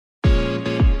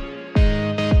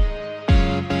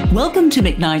Welcome to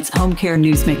McKnight's Home Care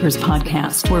Newsmakers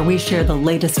podcast, where we share the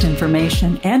latest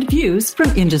information and views from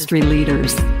industry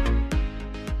leaders.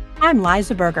 I'm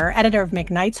Liza Berger, editor of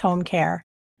McKnight's Home Care.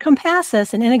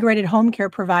 Compassus, an integrated home care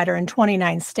provider in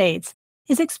 29 states,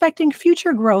 is expecting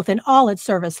future growth in all its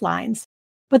service lines.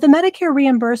 But the Medicare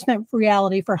reimbursement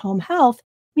reality for home health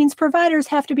means providers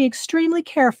have to be extremely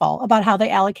careful about how they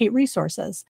allocate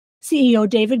resources. CEO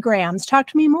David Grams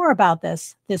talked to me more about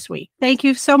this week. Thank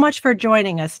you so much for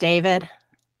joining us, David.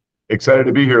 Excited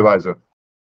to be here, Liza.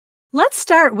 Let's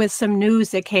start with some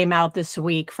news that came out this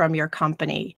week from your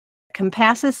company.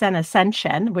 Compassus and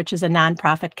Ascension, which is a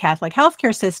nonprofit Catholic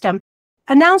healthcare system,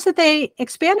 announced that they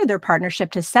expanded their partnership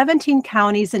to 17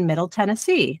 counties in Middle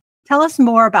Tennessee. Tell us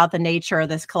more about the nature of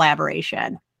this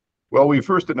collaboration. Well, we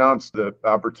first announced the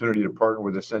opportunity to partner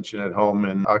with Ascension at Home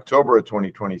in October of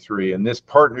 2023, and this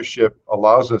partnership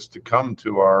allows us to come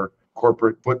to our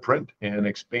corporate footprint and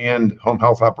expand home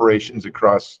health operations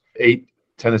across 8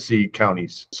 Tennessee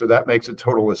counties. So that makes a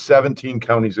total of 17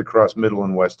 counties across Middle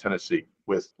and West Tennessee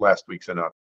with last week's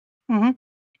announcement. Mm-hmm.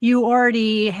 You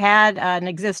already had an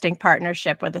existing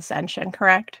partnership with Ascension,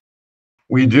 correct?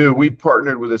 We do. We've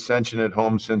partnered with Ascension at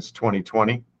Home since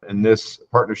 2020. And this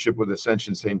partnership with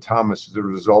Ascension St. Thomas is a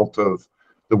result of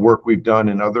the work we've done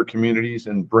in other communities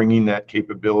and bringing that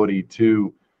capability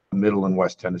to Middle and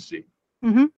West Tennessee.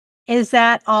 Mm-hmm. Is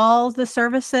that all the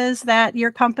services that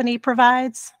your company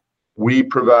provides? We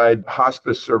provide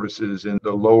hospice services in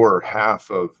the lower half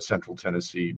of Central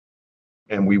Tennessee,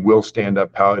 and we will stand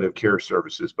up palliative care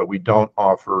services, but we don't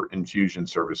offer infusion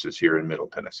services here in Middle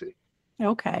Tennessee.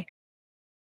 Okay.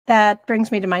 That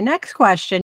brings me to my next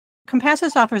question.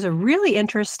 Compassus offers a really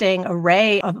interesting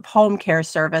array of home care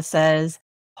services: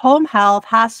 home health,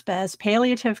 hospice,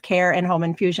 palliative care, and home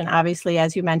infusion. Obviously,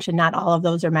 as you mentioned, not all of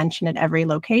those are mentioned at every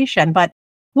location, but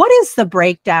what is the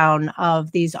breakdown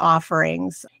of these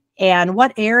offerings, and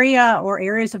what area or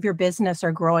areas of your business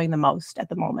are growing the most at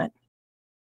the moment?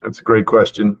 That's a great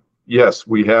question. Yes,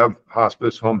 we have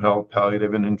hospice, home health,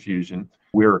 palliative, and infusion.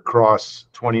 We're across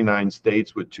 29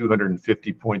 states with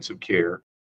 250 points of care.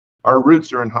 Our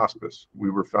roots are in hospice.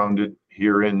 We were founded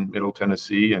here in Middle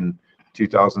Tennessee in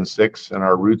 2006, and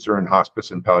our roots are in hospice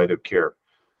and palliative care.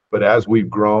 But as we've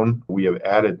grown, we have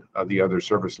added the other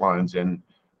service lines and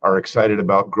are excited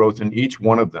about growth in each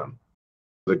one of them.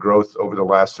 The growth over the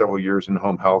last several years in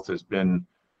home health has been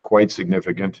quite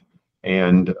significant,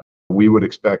 and we would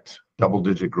expect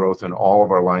double-digit growth in all of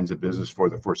our lines of business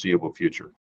for the foreseeable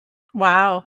future.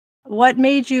 Wow. What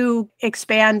made you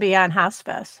expand beyond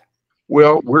hospice?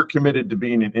 Well, we're committed to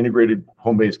being an integrated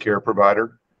home-based care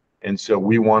provider. And so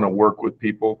we want to work with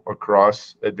people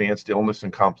across advanced illness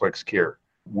and complex care.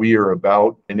 We are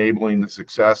about enabling the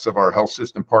success of our health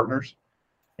system partners.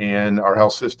 And our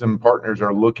health system partners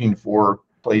are looking for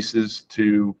places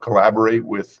to collaborate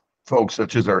with folks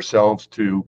such as ourselves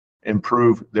to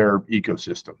improve their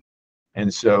ecosystem.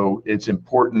 And so it's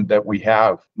important that we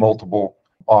have multiple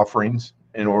offerings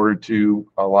in order to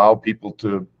allow people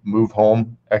to move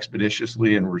home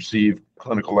expeditiously and receive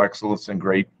clinical excellence and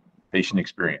great patient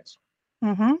experience.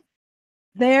 Mm-hmm.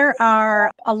 There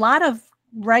are a lot of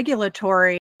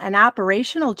regulatory and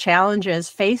operational challenges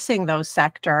facing those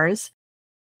sectors.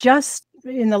 Just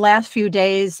in the last few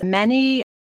days, many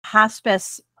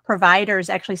hospice providers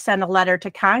actually sent a letter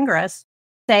to Congress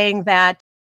saying that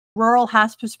rural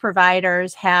hospice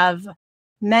providers have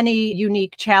many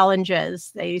unique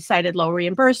challenges. They cited low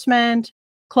reimbursement,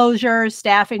 closures,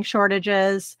 staffing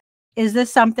shortages. Is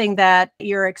this something that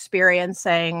you're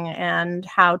experiencing, and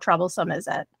how troublesome is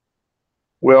it?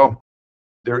 Well,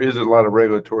 there is a lot of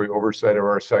regulatory oversight of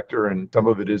our sector, and some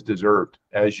of it is deserved.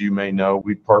 As you may know,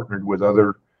 we've partnered with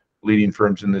other leading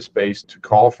firms in this space to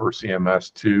call for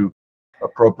CMS to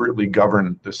appropriately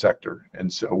govern the sector.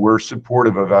 And so we're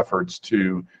supportive of efforts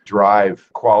to drive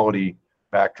quality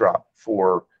backdrop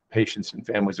for patients and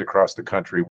families across the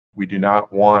country. We do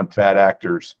not want bad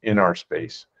actors in our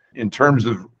space. In terms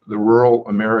of the rural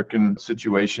American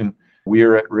situation, we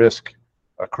are at risk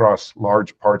across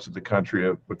large parts of the country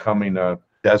of becoming a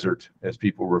desert, as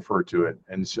people refer to it.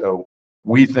 And so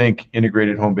we think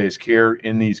integrated home-based care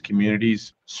in these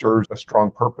communities serves a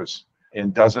strong purpose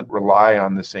and doesn't rely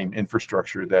on the same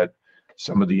infrastructure that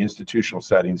some of the institutional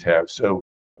settings have. So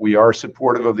we are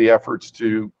supportive of the efforts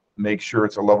to make sure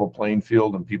it's a level playing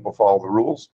field and people follow the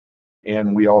rules.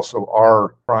 And we also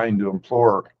are trying to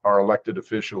implore our elected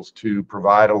officials to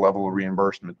provide a level of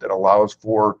reimbursement that allows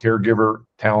for caregiver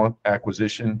talent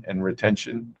acquisition and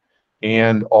retention,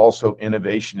 and also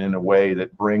innovation in a way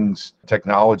that brings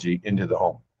technology into the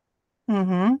home.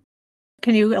 Mm-hmm.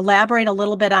 Can you elaborate a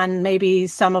little bit on maybe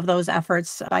some of those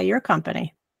efforts by your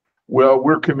company? Well,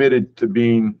 we're committed to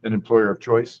being an employer of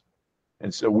choice.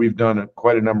 And so we've done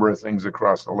quite a number of things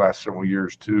across the last several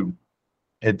years to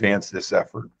advance this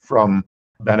effort, from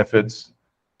benefits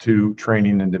to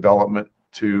training and development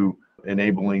to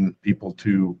enabling people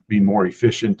to be more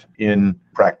efficient in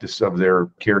practice of their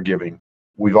caregiving.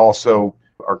 We've also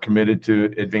are committed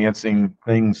to advancing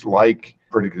things like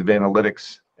predictive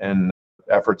analytics and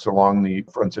efforts along the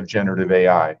fronts of generative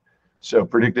AI. So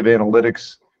predictive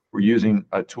analytics, we're using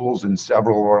tools in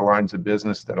several of our lines of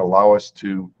business that allow us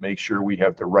to make sure we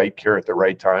have the right care at the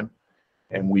right time.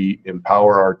 And we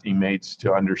empower our teammates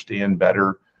to understand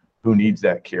better who needs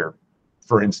that care.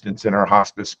 For instance, in our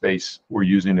hospice space, we're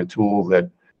using a tool that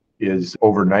is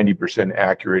over 90%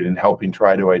 accurate in helping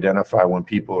try to identify when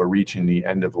people are reaching the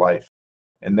end of life.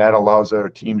 And that allows our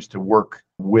teams to work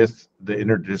with the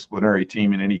interdisciplinary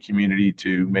team in any community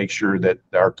to make sure that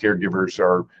our caregivers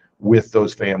are with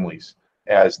those families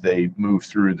as they move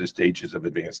through the stages of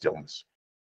advanced illness.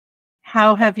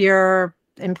 How have your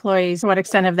employees, to what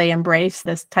extent have they embraced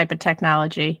this type of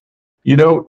technology? You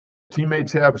know,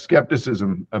 teammates have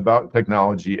skepticism about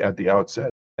technology at the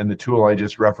outset. And the tool I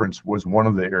just referenced was one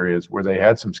of the areas where they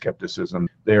had some skepticism.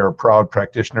 They are proud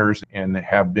practitioners and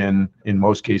have been, in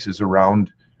most cases,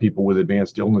 around people with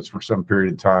advanced illness for some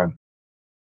period of time.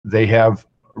 They have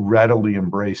readily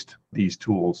embraced these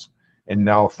tools and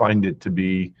now find it to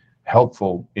be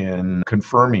helpful in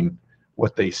confirming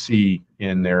what they see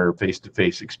in their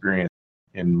face-to-face experience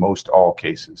in most all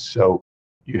cases. So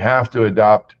you have to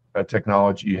adopt a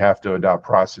technology, you have to adopt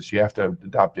process, you have to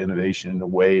adopt innovation in a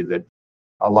way that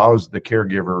allows the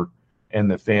caregiver and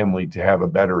the family to have a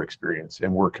better experience.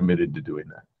 And we're committed to doing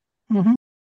that. Mm-hmm.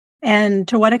 And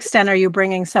to what extent are you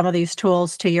bringing some of these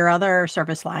tools to your other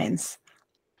service lines?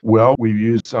 Well, we've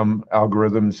used some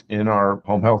algorithms in our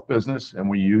home health business, and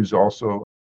we use also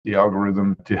the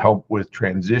algorithm to help with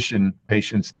transition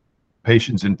patients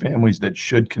and families that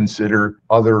should consider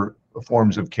other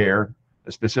forms of care,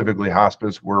 specifically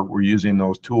hospice, where we're using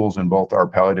those tools in both our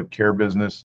palliative care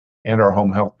business and our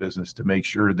home health business to make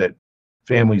sure that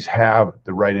families have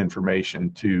the right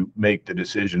information to make the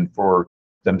decision for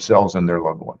themselves and their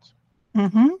loved ones.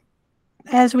 Mm-hmm.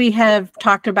 As we have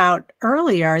talked about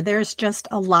earlier, there's just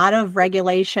a lot of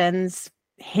regulations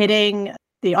hitting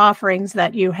the offerings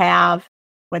that you have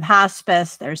with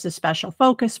hospice. There's the special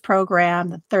focus program,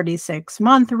 the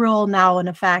 36-month rule now in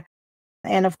effect.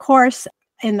 And of course,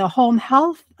 in the home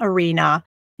health arena,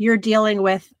 you're dealing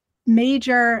with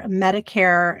major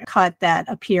Medicare cut that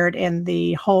appeared in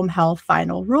the home health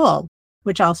final rule,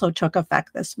 which also took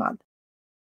effect this month.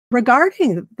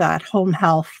 Regarding that home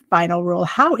health final rule,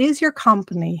 how is your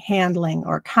company handling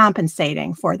or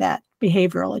compensating for that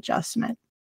behavioral adjustment?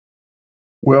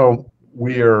 Well,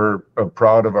 we are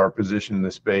proud of our position in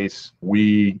the space.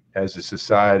 We, as a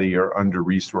society, are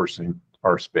under-resourcing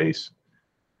our space,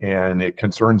 and it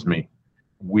concerns me.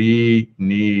 We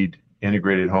need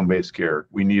integrated home-based care.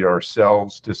 We need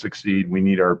ourselves to succeed. We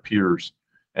need our peers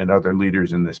and other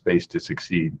leaders in this space to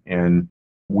succeed. And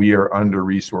we are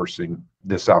under-resourcing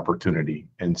this opportunity.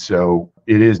 And so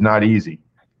it is not easy.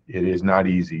 It is not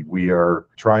easy. We are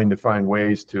trying to find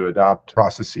ways to adopt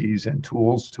processes and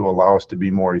tools to allow us to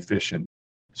be more efficient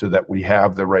so that we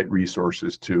have the right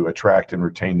resources to attract and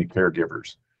retain the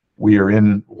caregivers. We are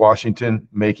in Washington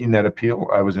making that appeal.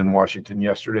 I was in Washington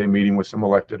yesterday meeting with some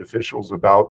elected officials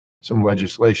about some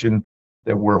legislation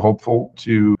that we're hopeful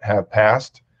to have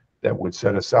passed that would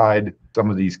set aside some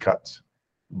of these cuts.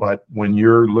 But when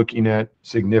you're looking at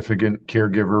significant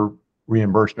caregiver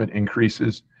reimbursement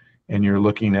increases and you're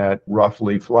looking at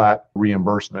roughly flat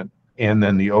reimbursement and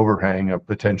then the overhang of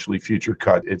potentially future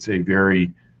cut, it's a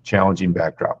very challenging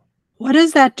backdrop. What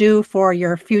does that do for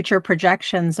your future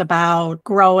projections about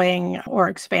growing or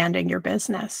expanding your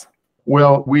business?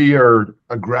 Well, we are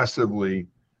aggressively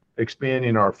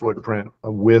expanding our footprint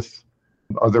with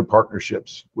other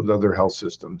partnerships with other health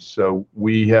systems. So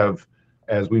we have,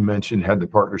 as we mentioned, had the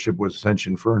partnership with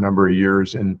Ascension for a number of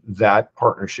years, and that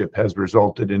partnership has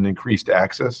resulted in increased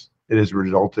access. It has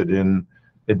resulted in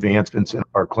advancements in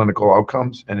our clinical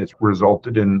outcomes, and it's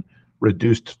resulted in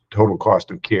reduced total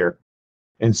cost of care.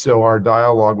 And so our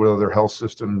dialogue with other health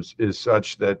systems is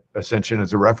such that Ascension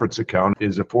as a reference account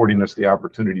is affording us the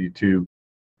opportunity to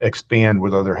expand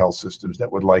with other health systems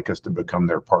that would like us to become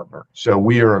their partner. So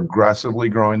we are aggressively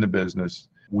growing the business.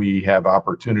 We have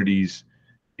opportunities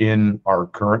in our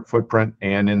current footprint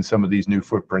and in some of these new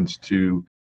footprints to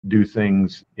do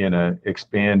things in an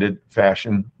expanded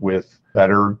fashion with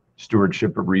better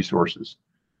stewardship of resources.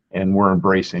 And we're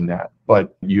embracing that.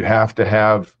 But you have to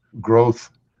have growth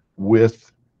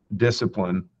with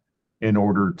discipline in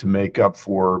order to make up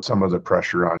for some of the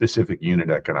pressure on specific unit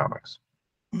economics.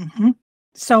 Mhm.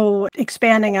 So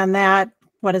expanding on that,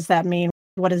 what does that mean?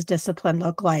 What does discipline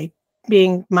look like?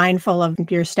 Being mindful of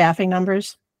your staffing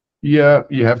numbers? Yeah,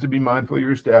 you have to be mindful of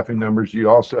your staffing numbers. You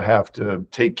also have to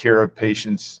take care of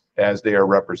patients as they are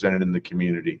represented in the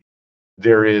community.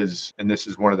 There is, and this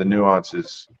is one of the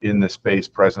nuances in the space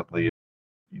presently,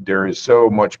 there is so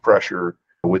much pressure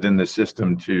within the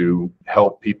system to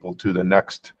help people to the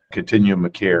next continuum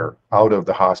of care out of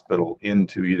the hospital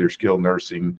into either skilled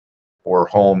nursing or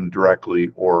home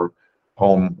directly or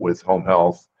home with home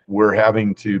health. We're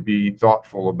having to be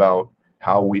thoughtful about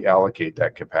how we allocate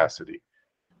that capacity.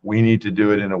 We need to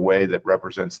do it in a way that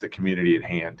represents the community at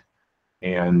hand.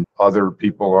 And other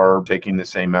people are taking the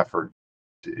same effort.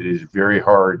 It is very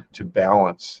hard to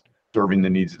balance serving the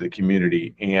needs of the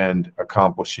community and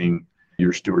accomplishing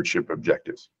your stewardship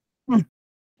objectives. Hmm.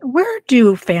 Where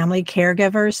do family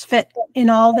caregivers fit in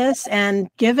all this? And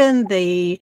given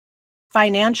the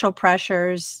financial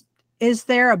pressures, is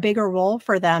there a bigger role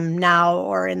for them now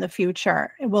or in the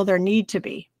future? Will there need to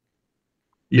be?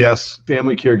 Yes,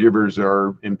 family caregivers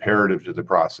are imperative to the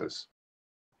process.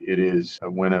 It is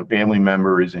when a family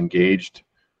member is engaged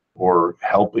or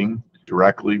helping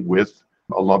directly with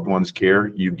a loved one's care,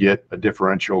 you get a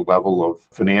differential level of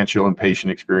financial and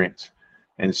patient experience.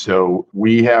 And so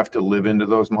we have to live into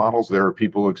those models. There are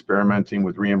people experimenting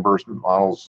with reimbursement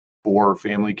models for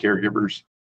family caregivers.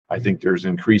 I think there's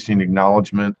increasing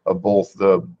acknowledgement of both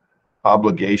the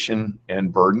obligation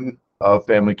and burden of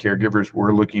family caregivers.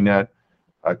 We're looking at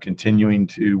continuing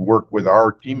to work with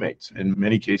our teammates. In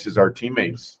many cases, our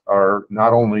teammates are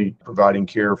not only providing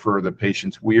care for the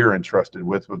patients we are entrusted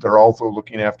with, but they're also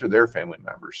looking after their family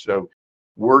members. So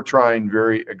we're trying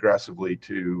very aggressively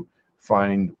to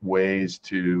find ways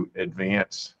to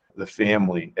advance the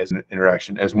family as an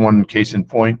interaction. As one case in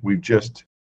point, we've just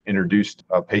introduced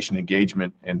a patient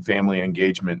engagement and family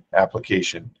engagement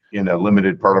application in a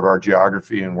limited part of our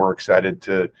geography, and we're excited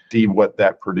to see what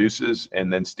that produces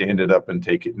and then stand it up and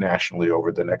take it nationally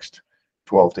over the next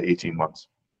 12 to 18 months.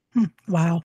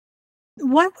 Wow.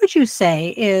 What would you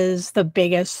say is the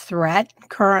biggest threat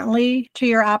currently to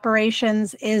your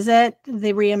operations? Is it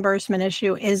the reimbursement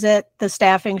issue? Is it the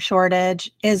staffing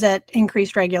shortage? Is it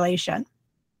increased regulation?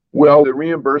 Well, the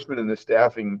reimbursement and the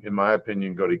staffing, in my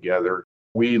opinion, go together.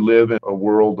 We live in a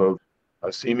world of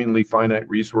seemingly finite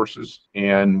resources,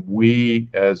 and we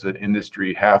as an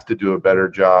industry have to do a better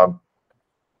job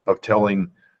of telling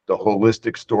the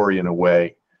holistic story in a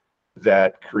way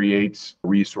that creates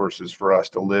resources for us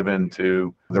to live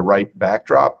into the right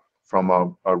backdrop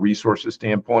from a resources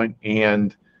standpoint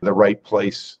and the right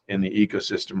place in the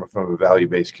ecosystem from a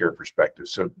value-based care perspective.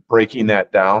 So breaking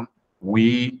that down,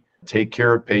 we take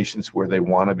care of patients where they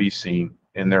want to be seen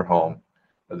in their home.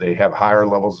 They have higher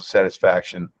levels of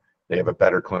satisfaction, they have a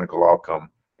better clinical outcome,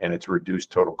 and it's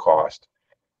reduced total cost.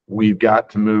 We've got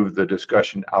to move the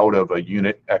discussion out of a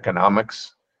unit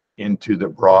economics into the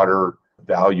broader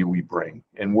value we bring.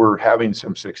 And we're having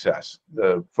some success.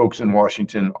 The folks in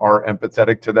Washington are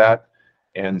empathetic to that.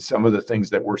 And some of the things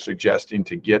that we're suggesting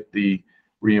to get the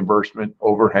reimbursement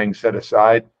overhang set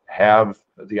aside have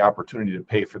the opportunity to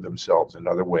pay for themselves in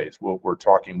other ways. We're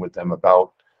talking with them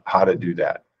about how to do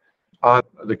that. On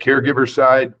the caregiver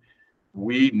side,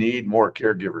 we need more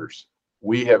caregivers.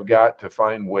 We have got to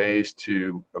find ways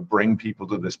to bring people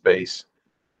to the space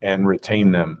and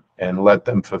retain them and let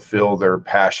them fulfill their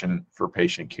passion for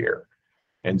patient care.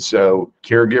 And so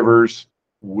caregivers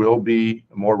will be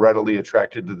more readily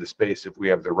attracted to the space if we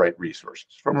have the right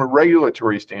resources. From a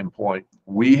regulatory standpoint,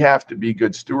 we have to be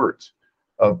good stewards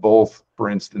of both, for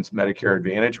instance, Medicare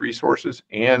Advantage resources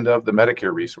and of the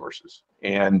Medicare resources.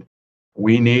 And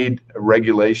we need a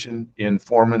regulation in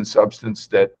form and substance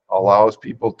that allows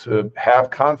people to have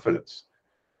confidence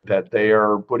that they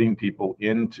are putting people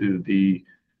into the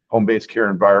home-based care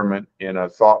environment in a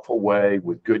thoughtful way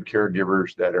with good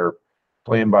caregivers that are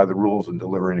playing by the rules and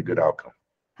delivering a good outcome.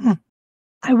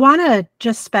 I want to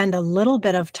just spend a little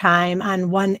bit of time on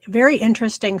one very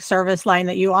interesting service line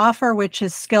that you offer, which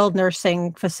is skilled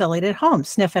nursing facility at home,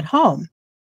 SNF at home.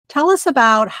 Tell us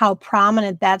about how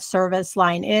prominent that service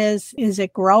line is. Is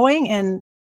it growing? And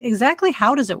exactly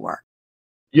how does it work?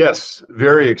 Yes,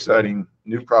 very exciting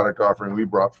new product offering we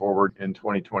brought forward in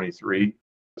 2023,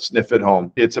 SNF at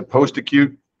Home. It's a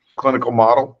post-acute clinical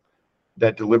model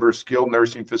that delivers skilled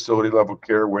nursing facility level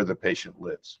care where the patient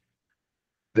lives.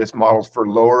 This model's for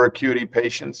lower acuity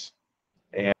patients,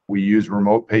 and we use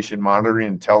remote patient monitoring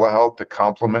and telehealth to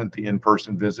complement the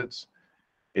in-person visits.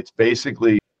 It's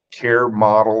basically a care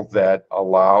model that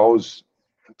allows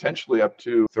potentially up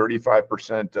to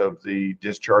 35% of the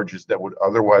discharges that would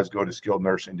otherwise go to skilled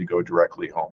nursing to go directly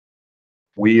home.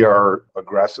 We are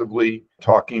aggressively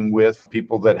talking with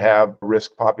people that have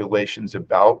risk populations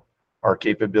about our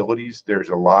capabilities. There's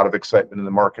a lot of excitement in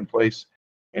the marketplace.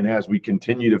 And as we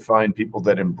continue to find people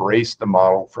that embrace the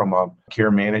model from a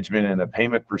care management and a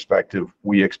payment perspective,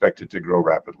 we expect it to grow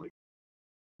rapidly.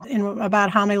 And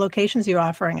about how many locations are you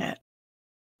offering it?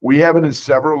 We have it in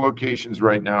several locations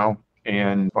right now.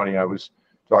 And funny, I was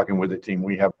talking with the team.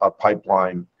 We have a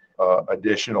pipeline,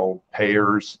 additional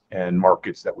payers and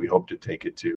markets that we hope to take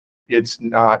it to. It's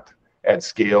not at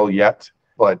scale yet,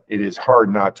 but it is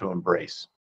hard not to embrace.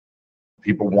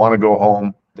 People want to go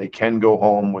home. They can go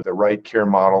home with the right care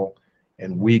model,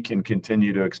 and we can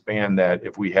continue to expand that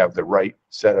if we have the right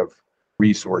set of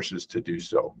resources to do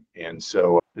so. And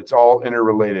so it's all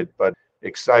interrelated, but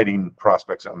exciting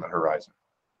prospects on the horizon.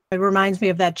 It reminds me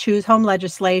of that Choose Home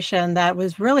legislation that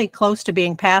was really close to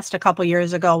being passed a couple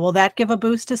years ago. Will that give a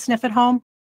boost to Sniff at Home?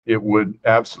 It would,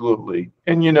 absolutely.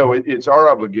 And, it's our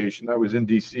obligation. I was in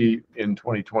DC in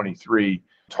 2023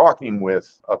 talking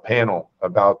with a panel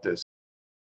about this.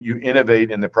 You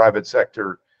innovate in the private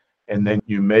sector, and then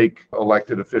you make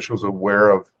elected officials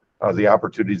aware of the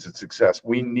opportunities of success.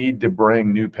 We need to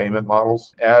bring new payment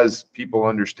models. As people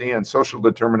understand, social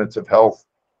determinants of health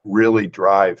really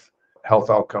drive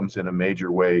health outcomes in a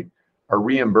major way. Our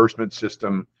reimbursement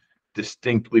system,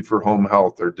 distinctly for home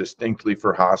health or distinctly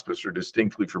for hospice or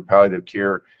distinctly for palliative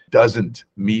care, doesn't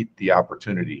meet the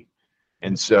opportunity.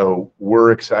 And so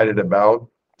we're excited about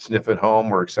Sniff at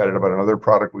Home. We're excited about another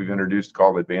product we've introduced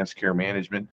called Advanced Care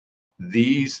Management.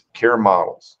 These care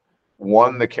models,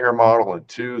 one, the care model, and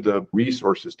two, the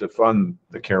resources to fund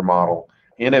the care model,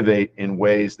 innovate in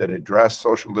ways that address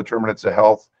social determinants of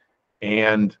health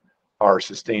and are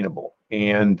sustainable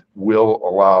and will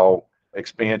allow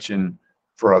expansion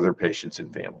for other patients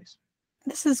and families.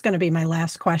 This is going to be my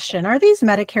last question. Are these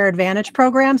Medicare Advantage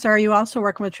programs, or are you also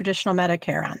working with traditional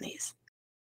Medicare on these?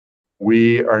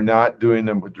 We are not doing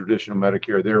them with traditional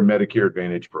Medicare. They're Medicare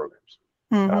Advantage programs.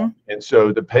 Mm-hmm. And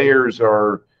so the payers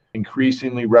are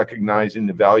increasingly recognizing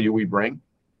the value we bring,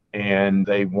 and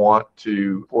they want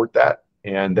to support that.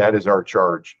 And that is our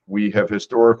charge. We have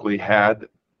historically had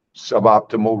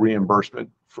suboptimal reimbursement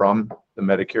from the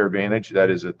Medicare Advantage. That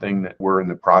is a thing that we're in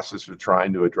the process of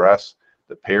trying to address.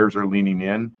 The payers are leaning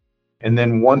in. And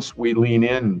then once we lean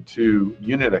into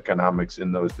unit economics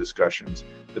in those discussions,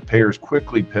 the payers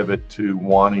quickly pivot to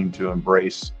wanting to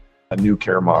embrace new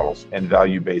care models and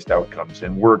value-based outcomes.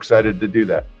 And we're excited to do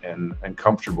that and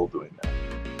comfortable doing that.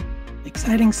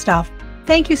 Exciting stuff.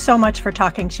 Thank you so much for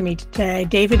talking to me today,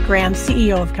 David Graham,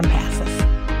 CEO of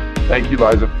Compassus. Thank you,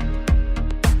 Liza.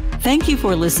 Thank you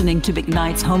for listening to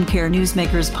McKnight's Home Care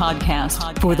Newsmakers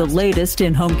podcast. For the latest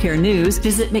in home care news,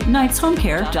 visit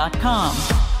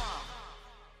McKnight'sHomeCare.com.